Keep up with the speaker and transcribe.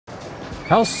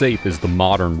How safe is the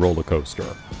modern roller coaster?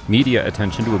 Media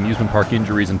attention to amusement park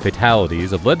injuries and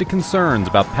fatalities have led to concerns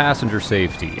about passenger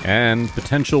safety and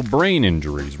potential brain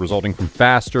injuries resulting from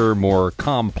faster, more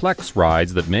complex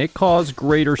rides that may cause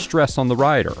greater stress on the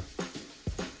rider.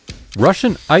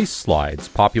 Russian ice slides,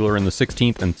 popular in the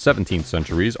 16th and 17th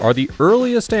centuries, are the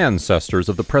earliest ancestors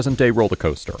of the present-day roller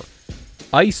coaster.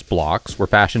 Ice blocks were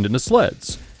fashioned into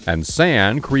sleds, and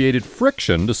sand created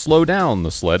friction to slow down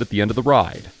the sled at the end of the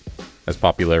ride. As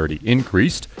popularity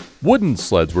increased, wooden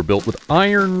sleds were built with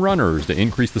iron runners to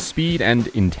increase the speed and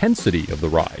intensity of the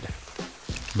ride.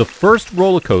 The first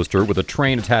roller coaster with a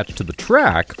train attached to the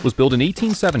track was built in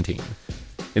 1817.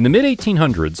 In the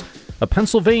mid-1800s, a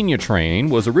Pennsylvania train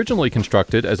was originally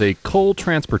constructed as a coal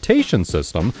transportation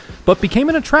system, but became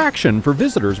an attraction for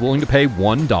visitors willing to pay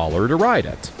 $1 to ride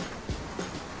it.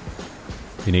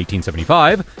 In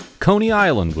 1875, Coney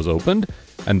Island was opened,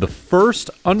 and the first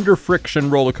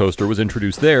under-friction roller coaster was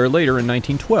introduced there later in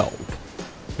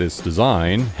 1912. This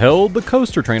design held the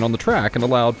coaster train on the track and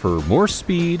allowed for more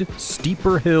speed,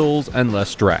 steeper hills, and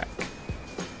less drag.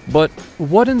 But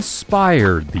what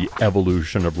inspired the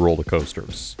evolution of roller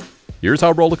coasters? Here's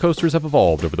how roller coasters have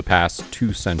evolved over the past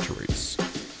 2 centuries.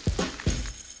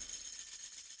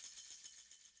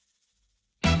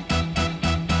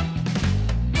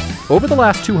 Over the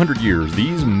last 200 years,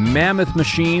 these mammoth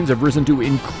machines have risen to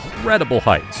incredible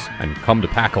heights and come to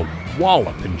pack a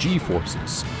wallop in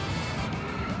G-forces.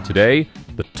 Today,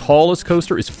 the tallest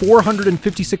coaster is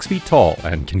 456 feet tall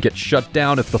and can get shut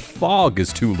down if the fog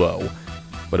is too low.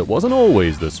 But it wasn't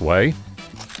always this way.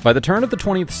 By the turn of the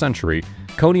 20th century,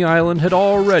 Coney Island had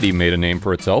already made a name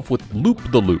for itself with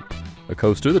Loop-the-Loop, a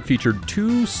coaster that featured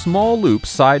 2 small loops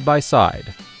side by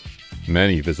side.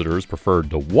 Many visitors preferred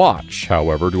to watch,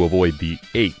 however, to avoid the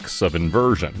aches of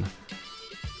inversion.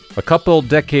 A couple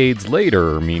decades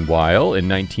later, meanwhile, in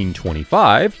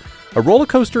 1925, a roller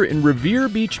coaster in Revere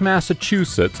Beach,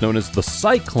 Massachusetts, known as the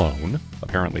Cyclone,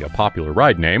 apparently a popular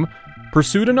ride name,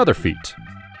 pursued another feat.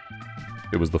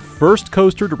 It was the first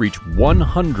coaster to reach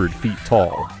 100 feet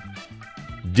tall.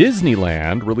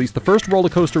 Disneyland released the first roller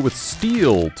coaster with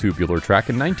steel tubular track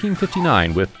in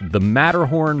 1959 with the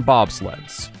Matterhorn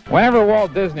bobsleds. Whenever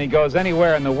Walt Disney goes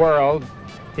anywhere in the world,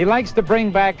 he likes to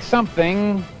bring back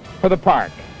something for the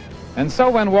park. And so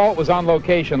when Walt was on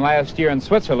location last year in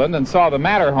Switzerland and saw the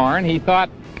Matterhorn, he thought,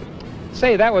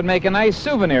 say, that would make a nice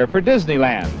souvenir for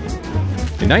Disneyland.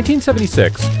 In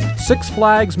 1976, Six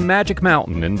Flags Magic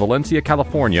Mountain in Valencia,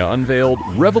 California unveiled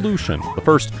Revolution, the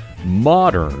first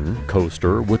modern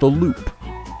coaster with a loop.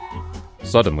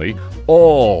 Suddenly,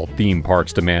 all theme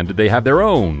parks demanded they have their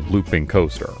own looping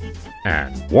coaster,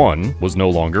 and one was no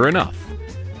longer enough.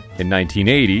 In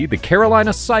 1980, the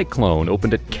Carolina Cyclone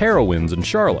opened at Carowinds in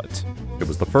Charlotte. It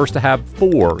was the first to have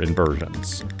 4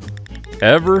 inversions.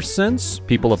 Ever since,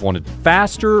 people have wanted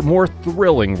faster, more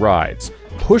thrilling rides,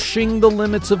 pushing the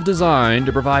limits of design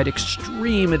to provide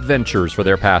extreme adventures for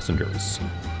their passengers.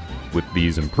 With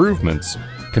these improvements,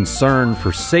 concern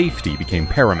for safety became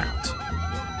paramount.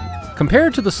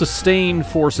 Compared to the sustained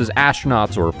forces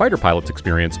astronauts or fighter pilots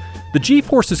experience, the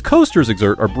G-forces coasters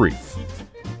exert are brief.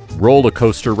 Roller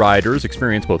coaster riders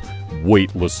experience both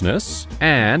weightlessness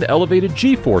and elevated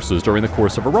G-forces during the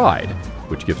course of a ride,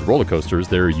 which gives roller coasters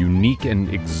their unique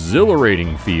and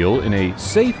exhilarating feel in a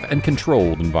safe and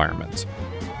controlled environment.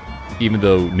 Even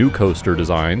though new coaster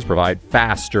designs provide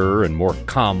faster and more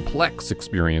complex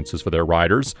experiences for their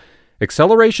riders,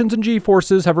 accelerations and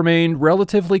G-forces have remained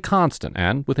relatively constant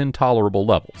and within tolerable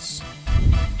levels.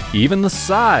 Even the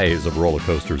size of roller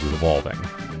coasters is evolving.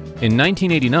 In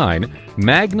 1989,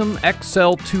 Magnum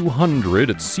XL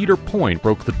 200 at Cedar Point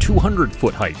broke the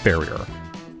 200-foot height barrier.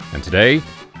 And today,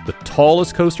 the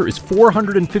tallest coaster is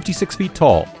 456 feet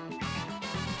tall.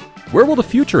 Where will the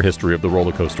future history of the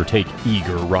roller coaster take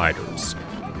eager riders?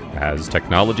 As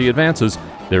technology advances,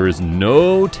 there is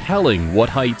no telling what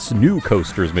heights new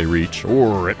coasters may reach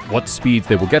or at what speeds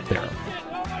they will get there.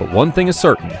 But one thing is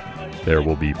certain, there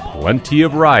will be plenty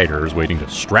of riders waiting to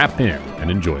strap in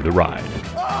and enjoy the ride.